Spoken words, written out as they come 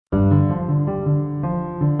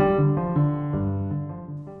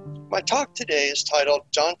My talk today is titled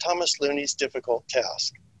John Thomas Looney's Difficult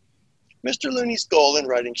Task. Mr. Looney's goal in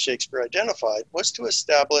writing Shakespeare Identified was to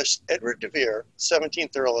establish Edward de Vere,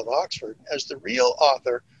 17th Earl of Oxford, as the real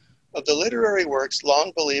author of the literary works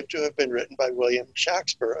long believed to have been written by William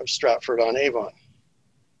Shakespeare of Stratford-on-Avon.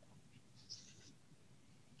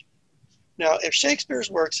 Now, if Shakespeare's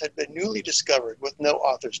works had been newly discovered with no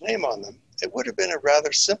author's name on them, it would have been a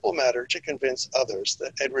rather simple matter to convince others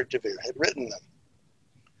that Edward de Vere had written them.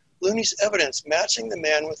 Looney's evidence matching the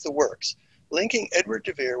man with the works, linking Edward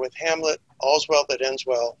de Vere with Hamlet, All's Well That Ends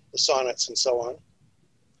Well, the sonnets, and so on,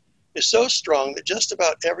 is so strong that just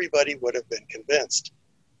about everybody would have been convinced.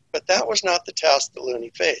 But that was not the task that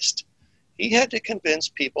Looney faced. He had to convince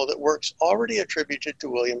people that works already attributed to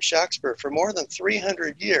William Shakespeare for more than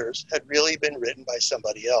 300 years had really been written by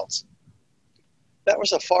somebody else. That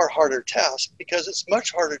was a far harder task because it's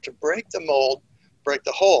much harder to break the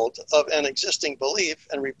hold of an existing belief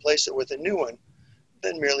and replace it with a new one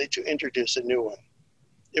than merely to introduce a new one.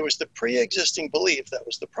 It was the pre-existing belief that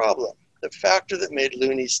was the problem, the factor that made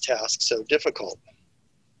Looney's task so difficult.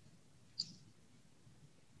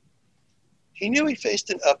 He knew he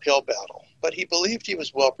faced an uphill battle, but he believed he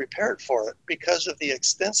was well prepared for it because of the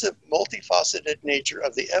extensive, multifaceted nature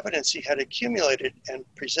of the evidence he had accumulated and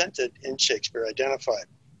presented in Shakespeare Identified.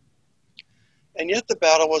 And yet the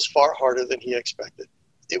battle was far harder than he expected.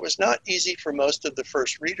 It was not easy for most of the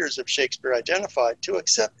first readers of Shakespeare Identified to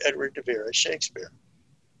accept Edward de Vere as Shakespeare.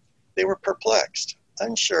 They were perplexed,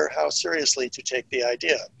 unsure how seriously to take the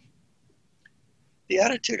idea. The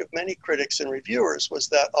attitude of many critics and reviewers was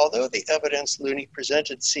that although the evidence Looney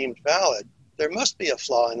presented seemed valid, there must be a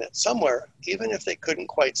flaw in it somewhere, even if they couldn't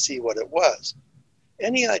quite see what it was.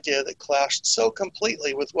 Any idea that clashed so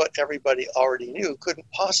completely with what everybody already knew couldn't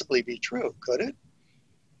possibly be true, could it?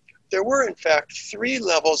 There were, in fact, 3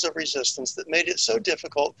 levels of resistance that made it so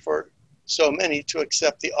difficult for so many to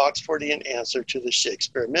accept the Oxfordian answer to the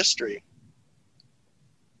Shakespeare mystery.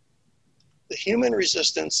 The human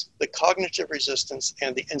resistance, the cognitive resistance,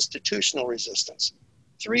 and the institutional resistance.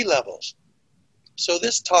 3 levels. So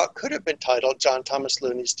this talk could have been titled John Thomas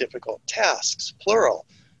Looney's Difficult Tasks, plural,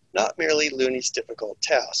 not merely Looney's Difficult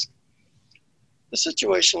Task. The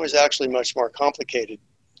situation was actually much more complicated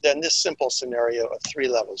than this simple scenario of 3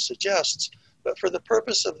 levels suggests, but for the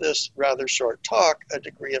purpose of this rather short talk, a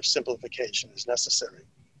degree of simplification is necessary.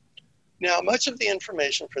 Now, much of the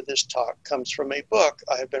information for this talk comes from a book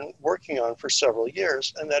I have been working on for several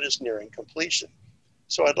years, and that is nearing completion.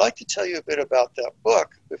 So I'd like to tell you a bit about that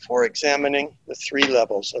book before examining the 3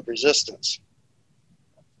 levels of resistance.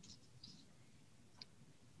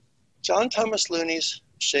 John Thomas Looney's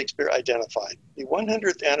Shakespeare Identified, the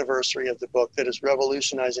 100th anniversary of the book that is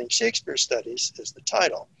revolutionizing Shakespeare studies, is the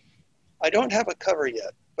title. I don't have a cover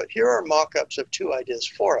yet, but here are mock-ups of 2 ideas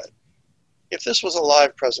for it. If this was a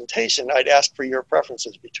live presentation, I'd ask for your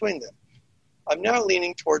preferences between them. I'm now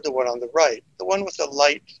leaning toward the one on the right, the one with the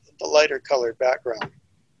lighter colored background.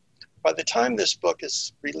 By the time this book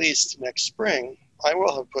is released next spring, I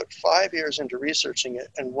will have put 5 years into researching it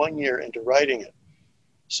and 1 year into writing it.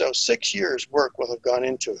 So 6 years' work will have gone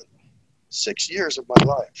into it. 6 years of my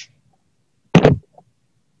life.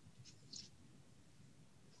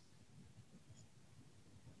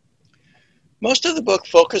 Most of the book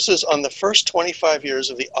focuses on the first 25 years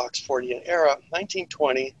of the Oxfordian era,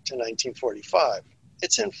 1920 to 1945.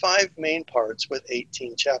 It's in 5 main parts with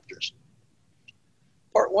 18 chapters.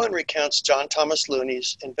 Part 1 recounts John Thomas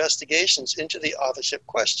Looney's investigations into the authorship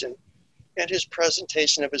question and his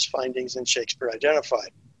presentation of his findings in Shakespeare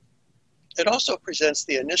Identified. It also presents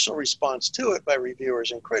the initial response to it by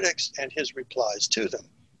reviewers and critics and his replies to them.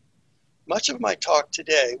 Much of my talk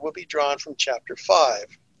today will be drawn from Chapter 5,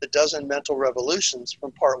 The Dozen Mental Revolutions,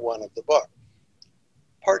 from Part 1 of the book.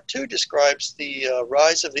 Part 2 describes the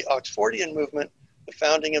rise of the Oxfordian movement, the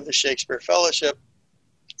founding of the Shakespeare Fellowship,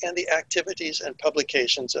 and the activities and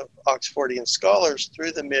publications of Oxfordian scholars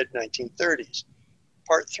through the mid-1930s.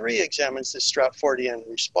 Part 3 examines the Stratfordian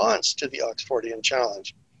response to the Oxfordian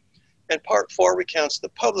challenge. And Part 4 recounts the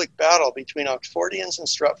public battle between Oxfordians and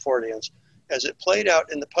Stratfordians as it played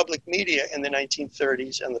out in the public media in the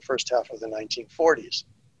 1930s and the first half of the 1940s.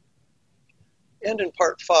 And in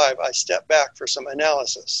Part 5, I step back for some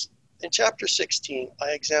analysis. In Chapter 16, I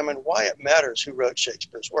examine why it matters who wrote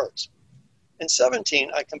Shakespeare's works. In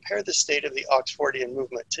 17, I compare the state of the Oxfordian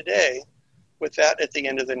movement today with that at the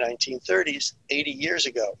end of the 1930s, 80 years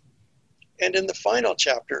ago. And in the final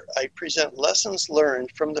chapter, I present lessons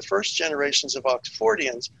learned from the first generations of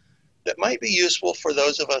Oxfordians that might be useful for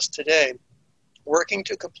those of us today working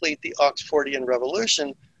to complete the Oxfordian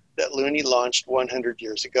revolution that Looney launched 100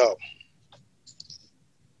 years ago.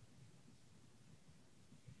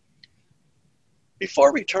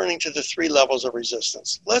 Before returning to the three levels of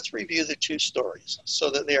resistance, let's review the two stories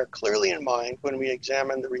so that they are clearly in mind when we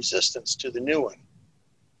examine the resistance to the new one.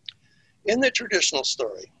 In the traditional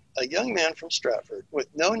story, a young man from Stratford with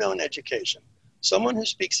no known education, someone who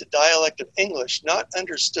speaks a dialect of English not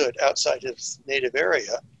understood outside his native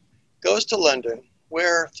area, goes to London,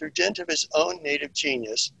 where, through dint of his own native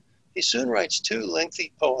genius, he soon writes two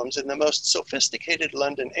lengthy poems in the most sophisticated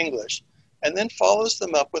London English, and then follows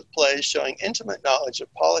them up with plays showing intimate knowledge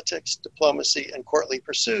of politics, diplomacy, and courtly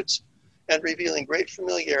pursuits, and revealing great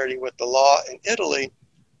familiarity with the law in Italy,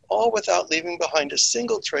 all without leaving behind a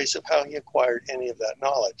single trace of how he acquired any of that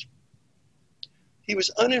knowledge. He was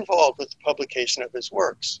uninvolved with the publication of his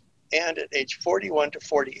works, and at age 41 to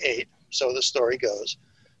 48, so the story goes,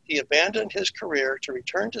 he abandoned his career to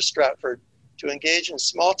return to Stratford to engage in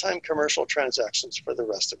small-time commercial transactions for the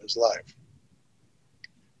rest of his life.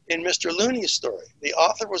 In Mr. Looney's story, the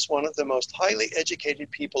author was one of the most highly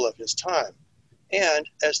educated people of his time, and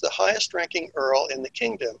as the highest-ranking earl in the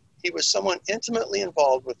kingdom, he was someone intimately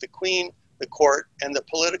involved with the Queen, the court, and the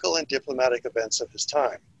political and diplomatic events of his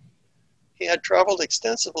time. He had traveled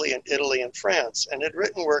extensively in Italy and France and had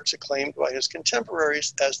written works acclaimed by his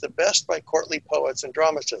contemporaries as the best by courtly poets and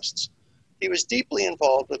dramatists. He was deeply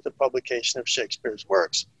involved with the publication of Shakespeare's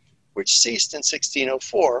works, which ceased in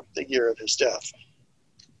 1604, the year of his death.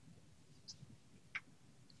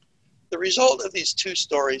 The result of these two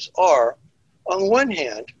stories are, on one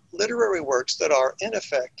hand, literary works that are, in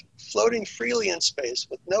effect, floating freely in space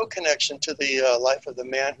with no connection to the life of the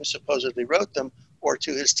man who supposedly wrote them or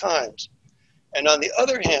to his times. And on the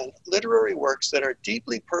other hand, literary works that are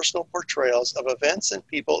deeply personal portrayals of events and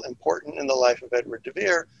people important in the life of Edward de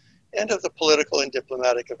Vere and of the political and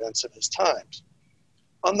diplomatic events of his times.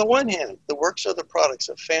 On the one hand, the works are the products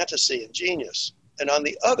of fantasy and genius, and on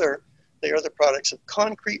the other, they are the products of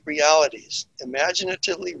concrete realities,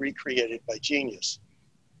 imaginatively recreated by genius.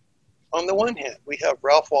 On the one hand, we have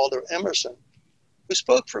Ralph Waldo Emerson, who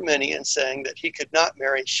spoke for many in saying that he could not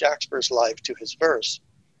marry Shakespeare's life to his verse.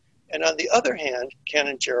 And on the other hand,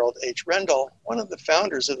 Canon Gerald H. Rendell, one of the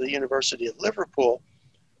founders of the University of Liverpool,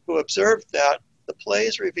 who observed that the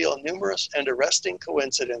plays reveal numerous and arresting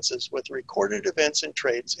coincidences with recorded events and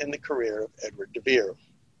traits in the career of Edward de Vere.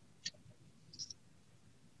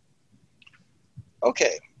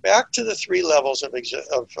 Okay, back to the three levels of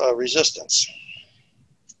resistance.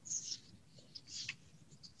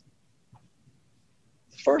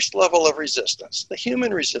 The first level of resistance, the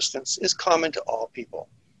human resistance, is common to all people.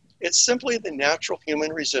 It's simply the natural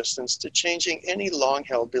human resistance to changing any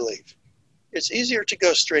long-held belief. It's easier to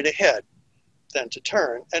go straight ahead than to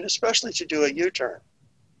turn, and especially to do a U-turn.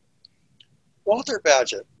 Walter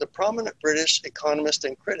Bagehot, the prominent British economist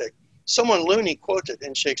and critic, someone Looney quoted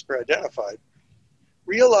and Shakespeare identified,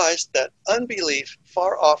 realized that unbelief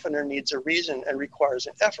far oftener needs a reason and requires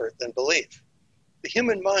an effort than belief. The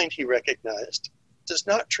human mind, he recognized, does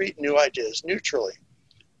not treat new ideas neutrally.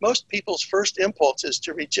 Most people's first impulse is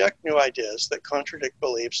to reject new ideas that contradict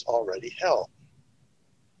beliefs already held.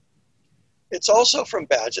 It's also from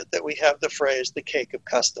Bagehot that we have the phrase, the cake of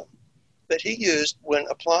custom, that he used when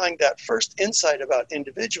applying that first insight about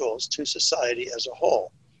individuals to society as a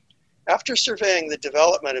whole. After surveying the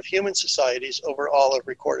development of human societies over all of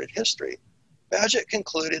recorded history, Bagehot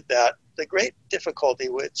concluded that the great difficulty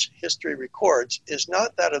which history records is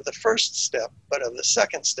not that of the first step, but of the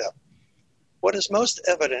second step. What is most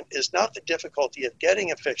evident is not the difficulty of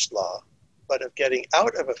getting a fixed law, but of getting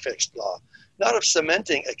out of a fixed law, not of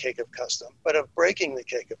cementing a cake of custom, but of breaking the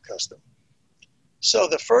cake of custom. So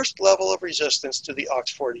the first level of resistance to the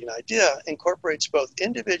Oxfordian idea incorporates both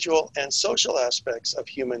individual and social aspects of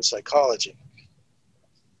human psychology.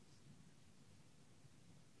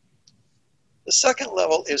 The second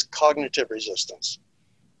level is cognitive resistance.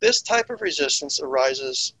 This type of resistance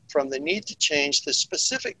arises from the need to change the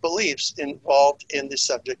specific beliefs involved in the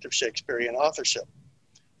subject of Shakespearean authorship.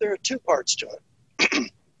 There are two parts to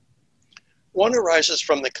it. One arises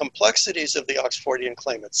from the complexities of the Oxfordian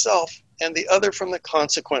claim itself, and the other from the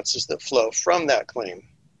consequences that flow from that claim.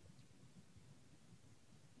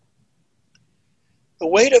 The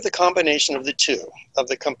weight of the combination of the two, of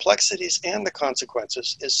the complexities and the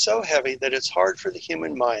consequences, is so heavy that it's hard for the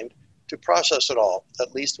human mind to process it all,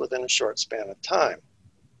 at least within a short span of time.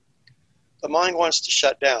 The mind wants to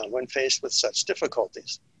shut down when faced with such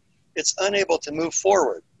difficulties. It's unable to move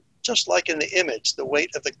forward, just like in the image, the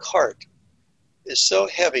weight of the cart is so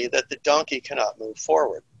heavy that the donkey cannot move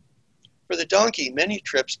forward. For the donkey, many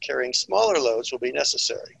trips carrying smaller loads will be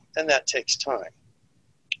necessary, and that takes time.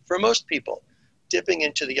 For most people, dipping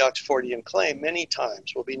into the Oxfordian claim many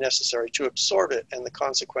times will be necessary to absorb it and the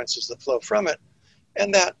consequences that flow from it,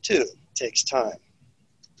 And that, too, takes time.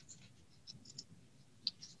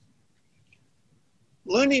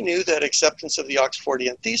 Looney knew that acceptance of the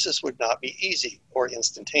Oxfordian thesis would not be easy or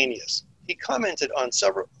instantaneous. He commented on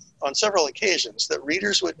several occasions that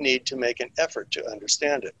readers would need to make an effort to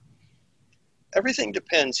understand it. Everything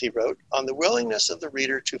depends, he wrote, on the willingness of the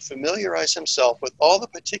reader to familiarize himself with all the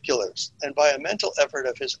particulars and by a mental effort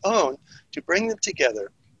of his own to bring them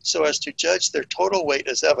together so as to judge their total weight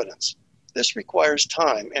as evidence. This requires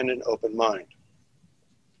time and an open mind.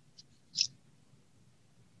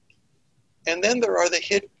 And then there are the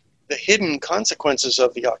hidden consequences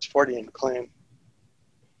of the Oxfordian claim.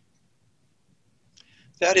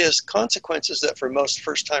 That is, consequences that for most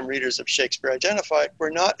first-time readers of Shakespeare identified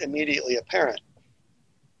were not immediately apparent.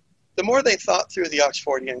 The more they thought through the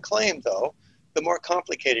Oxfordian claim, though, the more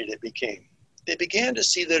complicated it became. They began to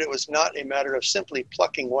see that it was not a matter of simply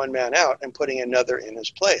plucking one man out and putting another in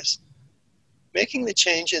his place. Making the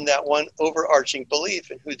change in that one overarching belief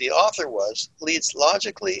in who the author was leads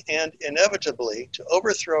logically and inevitably to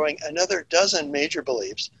overthrowing another dozen major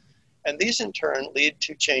beliefs, and these in turn lead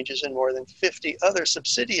to changes in more than 50 other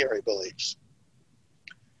subsidiary beliefs.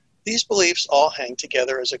 These beliefs all hang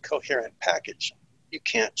together as a coherent package. You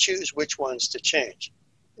can't choose which ones to change.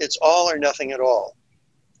 It's all or nothing at all.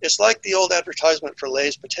 It's like the old advertisement for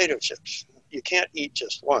Lay's potato chips. You can't eat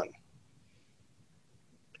just one.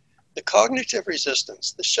 The cognitive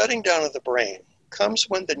resistance, the shutting down of the brain, comes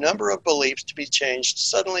when the number of beliefs to be changed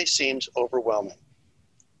suddenly seems overwhelming.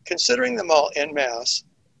 Considering them all en masse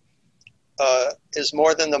is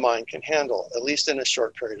more than the mind can handle, at least in a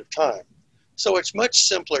short period of time. So it's much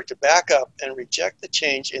simpler to back up and reject the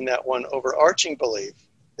change in that one overarching belief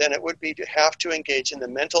than it would be to have to engage in the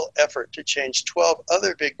mental effort to change 12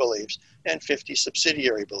 other big beliefs and 50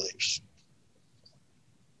 subsidiary beliefs.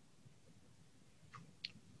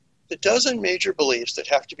 The dozen major beliefs that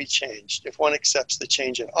have to be changed if one accepts the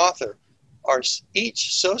change in author are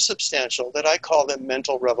each so substantial that I call them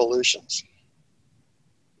mental revolutions.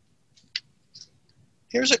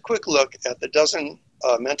 Here's a quick look at the dozen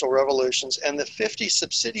mental revolutions and the 50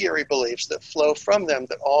 subsidiary beliefs that flow from them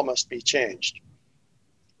that all must be changed.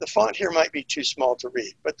 The font here might be too small to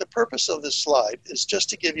read, but the purpose of this slide is just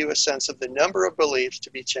to give you a sense of the number of beliefs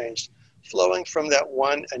to be changed flowing from that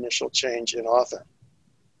one initial change in author.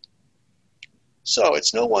 So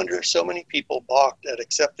it's no wonder so many people balked at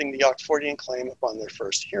accepting the Oxfordian claim upon their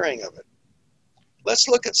first hearing of it. Let's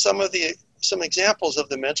look at some examples of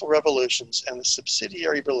the mental revolutions and the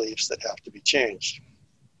subsidiary beliefs that have to be changed.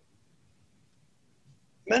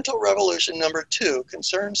 Mental revolution number 2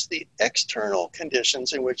 concerns the external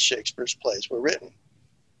conditions in which Shakespeare's plays were written.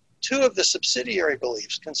 2 of the subsidiary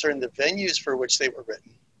beliefs concern the venues for which they were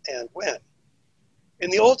written and when. In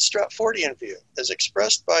the old Stratfordian view, as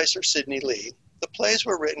expressed by Sir Sidney Lee, the plays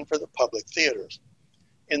were written for the public theaters.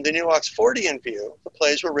 In the new Oxfordian view, the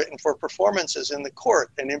plays were written for performances in the court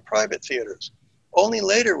and in private theaters. Only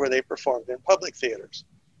later were they performed in public theaters.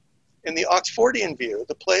 In the Oxfordian view,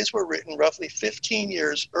 the plays were written roughly 15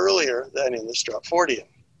 years earlier than in the Stratfordian.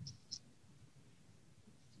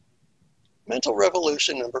 Mental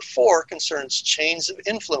revolution number 4 concerns chains of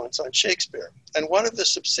influence on Shakespeare, and one of the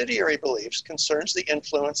subsidiary beliefs concerns the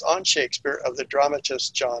influence on Shakespeare of the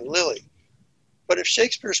dramatist John Lyly. But if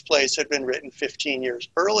Shakespeare's plays had been written 15 years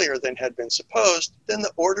earlier than had been supposed, then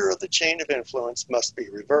the order of the chain of influence must be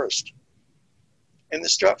reversed. In the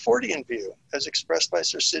Stratfordian view, as expressed by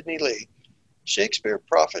Sir Sidney Lee, Shakespeare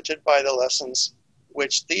profited by the lessons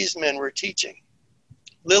which these men were teaching.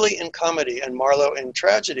 Lyly in comedy and Marlowe in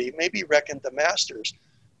tragedy may be reckoned the masters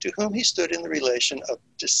to whom he stood in the relation of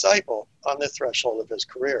disciple on the threshold of his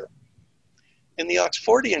career. In the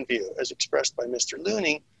Oxfordian view, as expressed by Mr.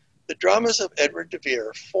 Looney, the dramas of Edward de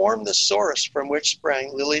Vere form the source from which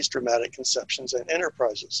sprang Lyly's dramatic conceptions and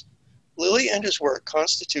enterprises. Lyly and his work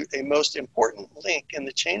constitute a most important link in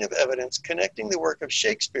the chain of evidence connecting the work of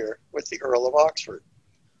Shakespeare with the Earl of Oxford.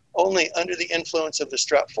 Only under the influence of the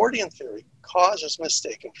Stratfordian theory, cause is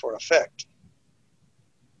mistaken for effect.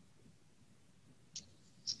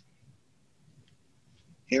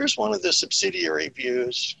 Here's one of the subsidiary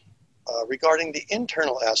views regarding the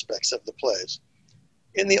internal aspects of the plays.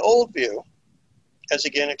 In the old view, as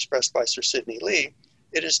again expressed by Sir Sidney Lee,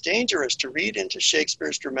 it is dangerous to read into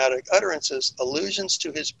Shakespeare's dramatic utterances allusions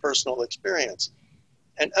to his personal experience.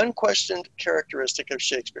 An unquestioned characteristic of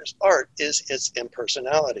Shakespeare's art is its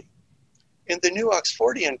impersonality. In the new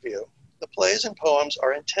Oxfordian view, the plays and poems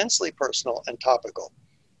are intensely personal and topical.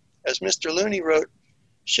 As Mr. Looney wrote,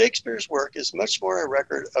 Shakespeare's work is much more a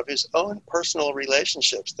record of his own personal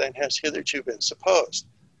relationships than has hitherto been supposed.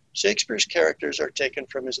 Shakespeare's characters are taken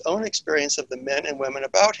from his own experience of the men and women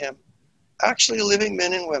about him, actually living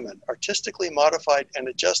men and women, artistically modified and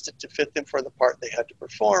adjusted to fit them for the part they had to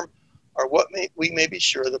perform, are what we may be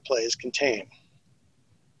sure the plays contain.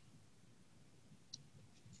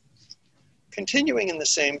 Continuing in the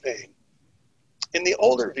same vein, in the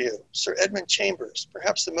older view, Sir Edmund Chambers,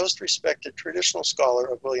 perhaps the most respected traditional scholar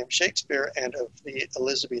of William Shakespeare and of the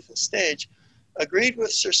Elizabethan stage, agreed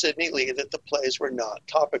with Sir Sidney Lee that the plays were not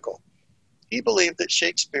topical. He believed that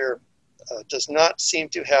Shakespeare does not seem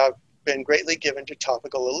to have been greatly given to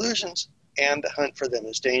topical allusions, and the hunt for them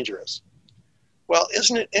is dangerous. Well,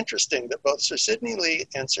 isn't it interesting that both Sir Sidney Lee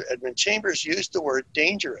and Sir Edmund Chambers used the word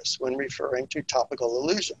dangerous when referring to topical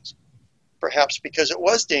allusions? Perhaps because it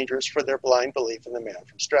was dangerous for their blind belief in the man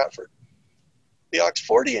from Stratford. The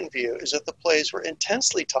Oxfordian view is that the plays were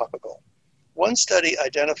intensely topical. One study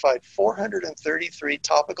identified 433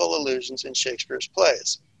 topical allusions in Shakespeare's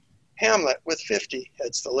plays. Hamlet, with 50,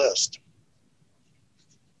 heads the list.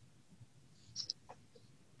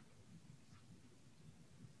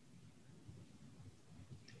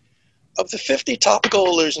 Of the 50 topical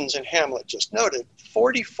allusions in Hamlet just noted,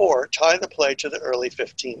 44 tie the play to the early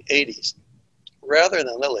 1580s, rather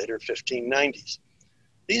than the later 1590s.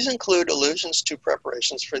 These include allusions to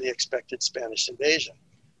preparations for the expected Spanish invasion,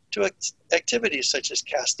 to activities such as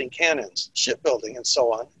casting cannons, shipbuilding, and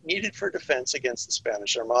so on, needed for defense against the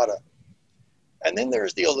Spanish Armada. And then there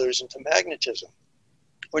is the allusion to magnetism.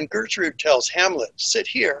 When Gertrude tells Hamlet, "Sit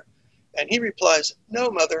here," and he replies, "No,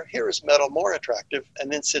 mother, here is metal more attractive,"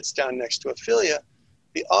 and then sits down next to Ophelia,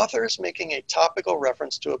 the author is making a topical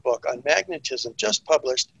reference to a book on magnetism just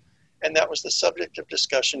published, and that was the subject of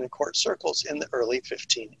discussion in court circles in the early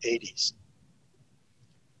 1580s.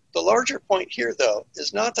 The larger point here, though,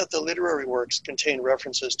 is not that the literary works contain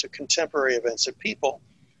references to contemporary events and people,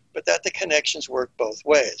 but that the connections work both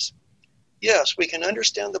ways. Yes, we can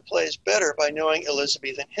understand the plays better by knowing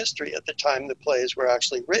Elizabethan history at the time the plays were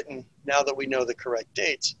actually written, now that we know the correct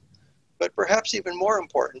dates. But perhaps even more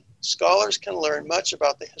important, scholars can learn much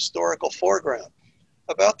about the historical foreground,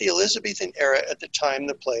 about the Elizabethan era at the time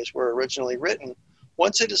the plays were originally written,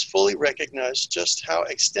 once it is fully recognized just how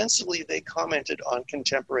extensively they commented on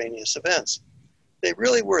contemporaneous events. They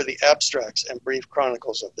really were the abstracts and brief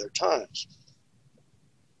chronicles of their times.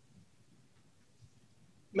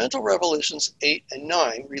 Mental Revolutions 8 and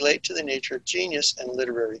 9 relate to the nature of genius and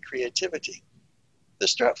literary creativity. The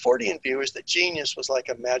Stratfordian view is that genius was like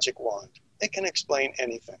a magic wand. It can explain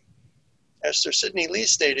anything. As Sir Sidney Lee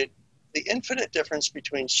stated, the infinite difference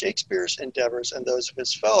between Shakespeare's endeavors and those of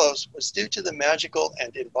his fellows was due to the magical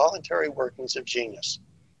and involuntary workings of genius.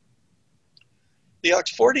 The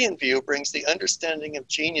Oxfordian view brings the understanding of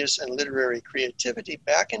genius and literary creativity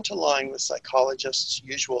back into line with psychologists'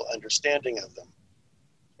 usual understanding of them.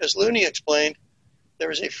 As Looney explained, there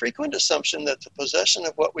is a frequent assumption that the possession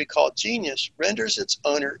of what we call genius renders its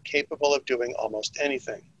owner capable of doing almost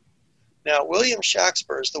anything. Now, William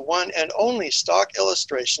Shakespeare is the one and only stock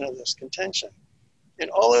illustration of this contention. In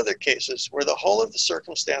all other cases, where the whole of the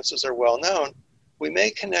circumstances are well known, we may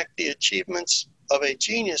connect the achievements of a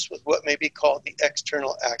genius with what may be called the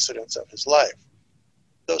external accidents of his life.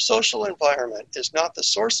 Though social environment is not the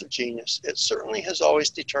source of genius, it certainly has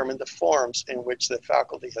always determined the forms in which the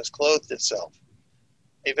faculty has clothed itself.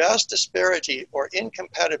 A vast disparity or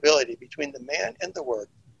incompatibility between the man and the work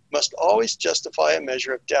must always justify a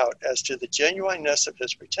measure of doubt as to the genuineness of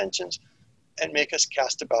his pretensions and make us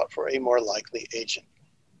cast about for a more likely agent.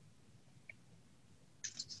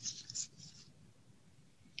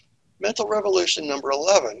 Mental Revolution number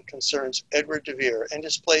 11 concerns Edward de Vere and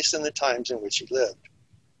his place in the times in which he lived.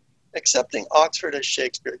 Accepting Oxford as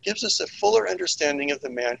Shakespeare gives us a fuller understanding of the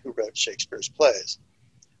man who wrote Shakespeare's plays.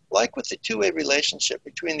 Like with the two-way relationship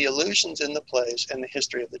between the allusions in the plays and the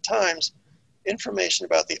history of the times, information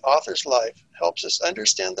about the author's life helps us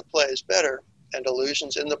understand the plays better, and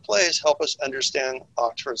allusions in the plays help us understand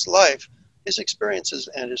Oxford's life, his experiences,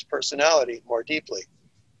 and his personality more deeply.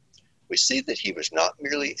 We see that he was not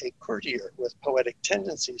merely a courtier with poetic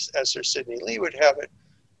tendencies, as Sir Sidney Lee would have it,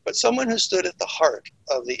 but someone who stood at the heart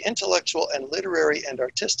of the intellectual and literary and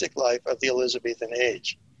artistic life of the Elizabethan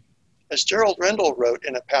age. As Gerald Rendell wrote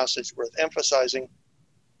in a passage worth emphasizing,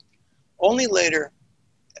 only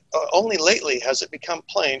lately has it become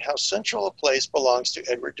plain how central a place belongs to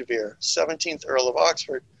Edward de Vere, 17th Earl of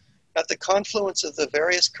Oxford, at the confluence of the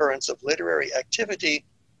various currents of literary activity,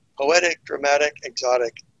 poetic, dramatic,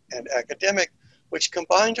 exotic, and academic, which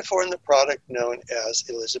combine to form the product known as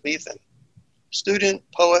Elizabethan. Student,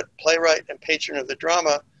 poet, playwright, and patron of the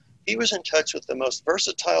drama, he was in touch with the most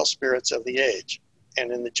versatile spirits of the age.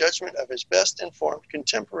 and in the judgment of his best informed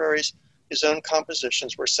contemporaries, his own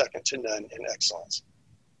compositions were second to none in excellence.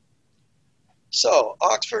 So,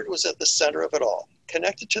 Oxford was at the center of it all,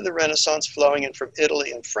 connected to the Renaissance flowing in from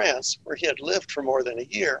Italy and France, where he had lived for more than a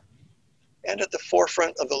year, and at the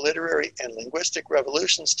forefront of the literary and linguistic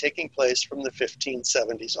revolutions taking place from the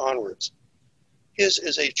 1570s onwards. His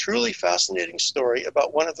is a truly fascinating story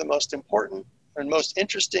about one of the most important and most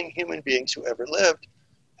interesting human beings who ever lived,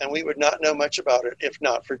 and we would not know much about it if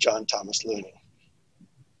not for John Thomas Looney.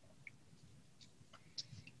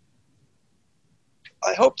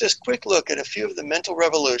 I hope this quick look at a few of the mental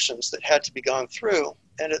revolutions that had to be gone through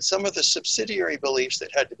and at some of the subsidiary beliefs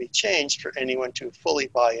that had to be changed for anyone to fully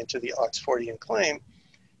buy into the Oxfordian claim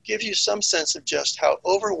gives you some sense of just how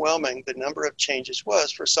overwhelming the number of changes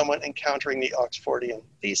was for someone encountering the Oxfordian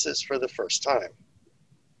thesis for the first time.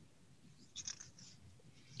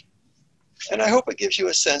 And I hope it gives you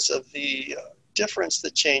a sense of the difference the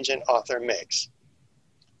change in author makes.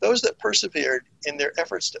 Those that persevered in their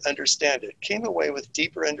efforts to understand it came away with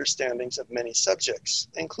deeper understandings of many subjects,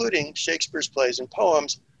 including Shakespeare's plays and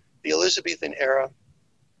poems, the Elizabethan era,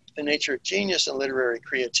 the nature of genius and literary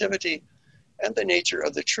creativity, and the nature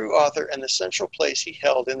of the true author and the central place he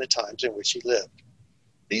held in the times in which he lived.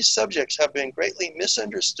 These subjects have been greatly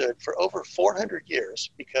misunderstood for over 400 years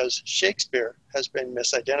because Shakespeare has been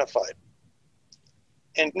misidentified.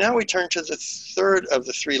 And now we turn to the third of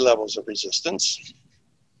the three levels of resistance,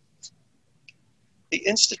 the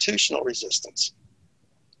institutional resistance.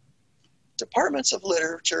 Departments of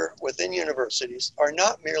literature within universities are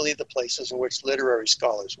not merely the places in which literary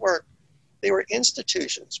scholars work. They were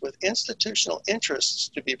institutions with institutional interests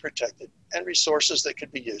to be protected and resources that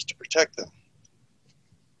could be used to protect them.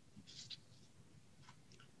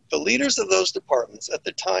 The leaders of those departments at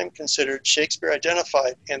the time considered Shakespeare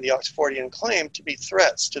identified and the Oxfordian claim to be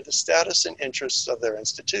threats to the status and interests of their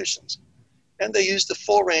institutions, and they used the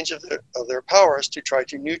full range of their powers to try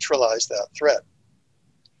to neutralize that threat.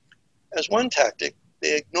 As one tactic,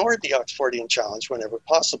 they ignored the Oxfordian challenge whenever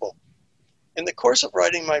possible. In the course of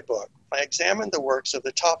writing my book, I examined the works of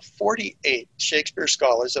the top 48 Shakespeare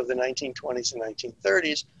scholars of the 1920s and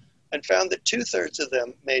 1930s and found that 2/3 of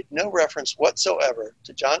them made no reference whatsoever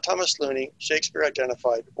to John Thomas Looney, Shakespeare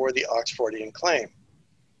identified, or the Oxfordian claim.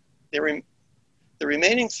 The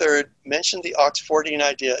remaining third mentioned the Oxfordian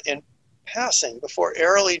idea in passing before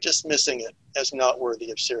airily dismissing it as not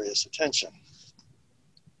worthy of serious attention.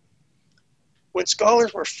 When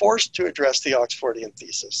scholars were forced to address the Oxfordian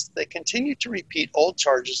thesis, they continued to repeat old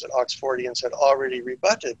charges that Oxfordians had already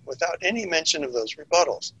rebutted without any mention of those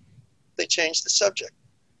rebuttals. They changed the subject.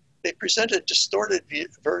 They presented distorted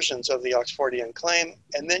versions of the Oxfordian claim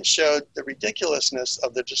and then showed the ridiculousness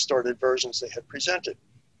of the distorted versions they had presented.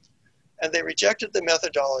 And they rejected the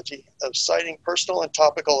methodology of citing personal and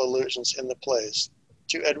topical allusions in the plays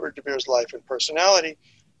to Edward de Vere's life and personality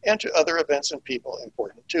and to other events and people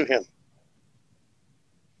important to him.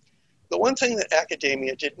 The one thing that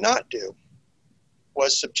academia did not do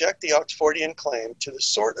was subject the Oxfordian claim to the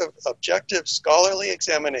sort of objective scholarly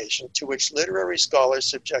examination to which literary scholars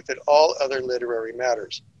subjected all other literary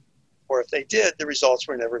matters, or if they did, the results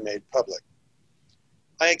were never made public.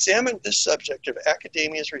 I examined this subject of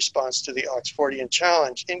academia's response to the Oxfordian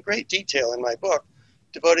challenge in great detail in my book,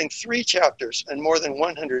 devoting 3 chapters and more than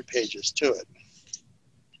 100 pages to it.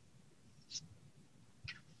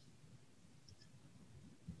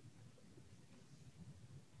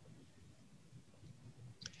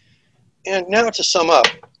 And now to sum up,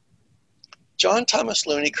 John Thomas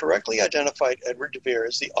Looney correctly identified Edward de Vere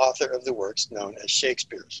as the author of the works known as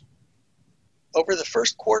Shakespeare's. Over the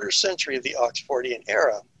first quarter century of the Oxfordian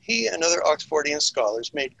era, he and other Oxfordian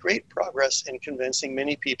scholars made great progress in convincing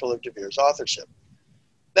many people of de Vere's authorship.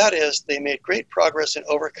 That is, they made great progress in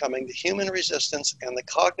overcoming the human resistance and the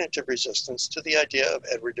cognitive resistance to the idea of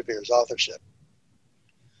Edward de Vere's authorship.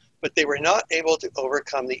 But they were not able to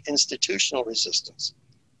overcome the institutional resistance.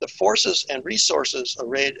 The forces and resources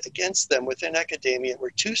arrayed against them within academia were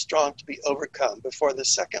too strong to be overcome before the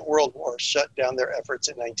Second World War shut down their efforts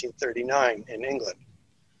in 1939 in England.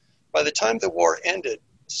 By the time the war ended,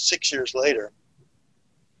 6 years later,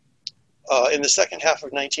 in the second half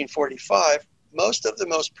of 1945, most of the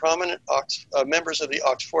most prominent members of the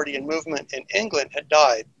Oxfordian movement in England had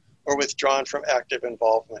died or withdrawn from active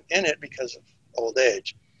involvement in it because of old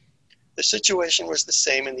age. The situation was the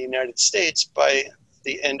same in the United States by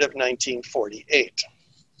the end of 1948.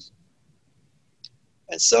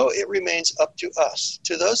 And so it remains up to us,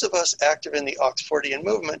 to those of us active in the Oxfordian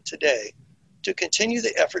movement today, to continue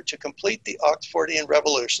the effort to complete the Oxfordian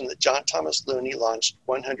revolution that John Thomas Looney launched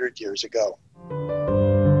 100 years ago.